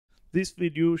This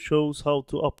video shows how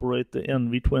to operate the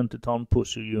Envi 20-ton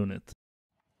pusher unit.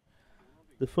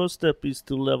 The first step is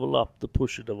to level up the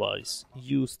pusher device.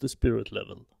 Use the spirit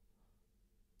level.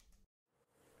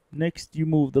 Next you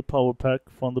move the power pack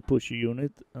from the pusher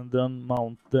unit and then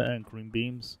mount the anchoring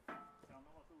beams.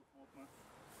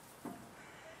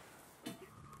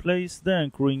 Place the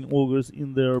anchoring augers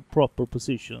in their proper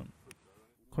position.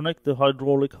 Connect the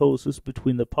hydraulic hoses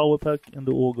between the power pack and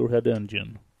the auger head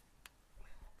engine.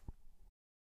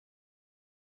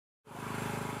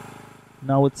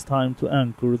 Now it's time to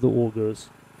anchor the augers.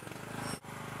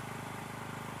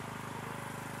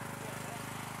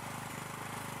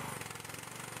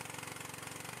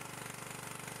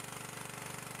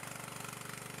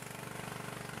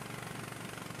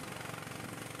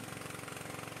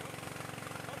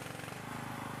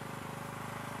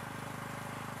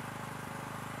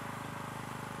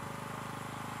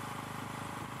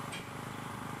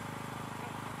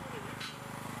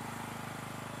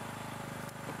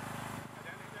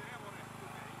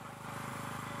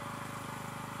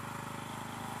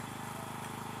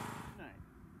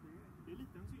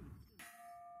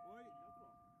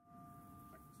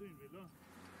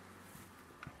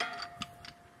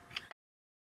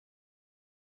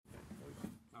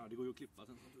 Ja, det går ju att klippa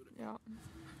sen. Ja.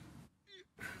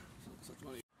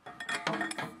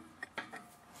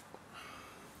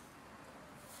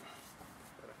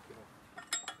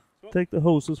 Take the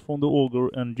hoses from the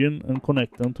auger engine and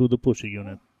connect them to the pusher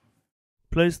unit.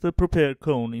 Place the prepared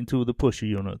cone into the pusher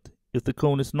unit. If the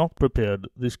cone is not prepared,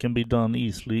 this can be done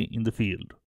easily in the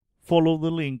field. Follow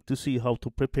the link to see how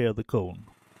to prepare the cone.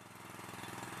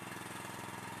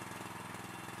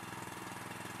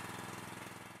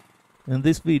 In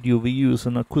this video we use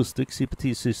an acoustic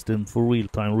CPT system for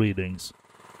real-time readings.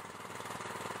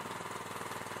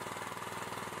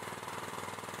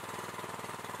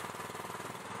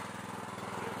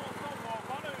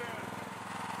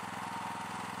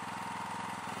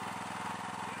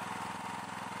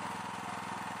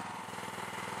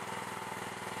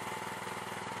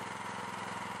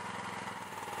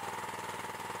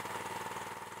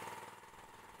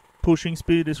 Pushing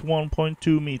speed is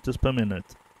 1.2 meters per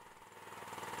minute.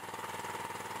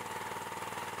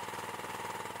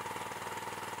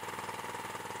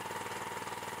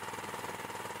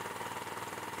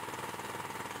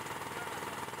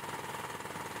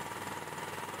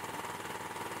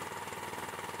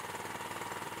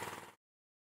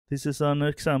 This is an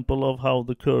example of how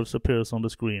the curves appears on the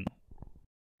screen.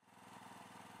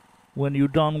 When you're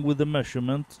done with the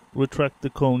measurement, retract the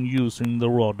cone using the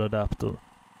rod adapter.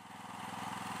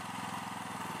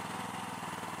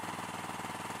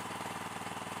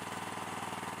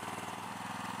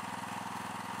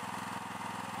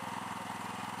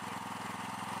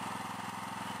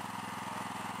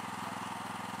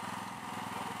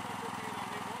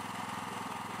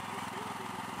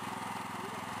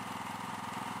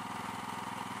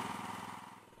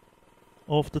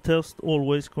 After test,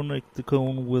 always connect the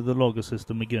cone with the logger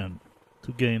system again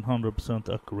to gain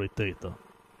 100% accurate data.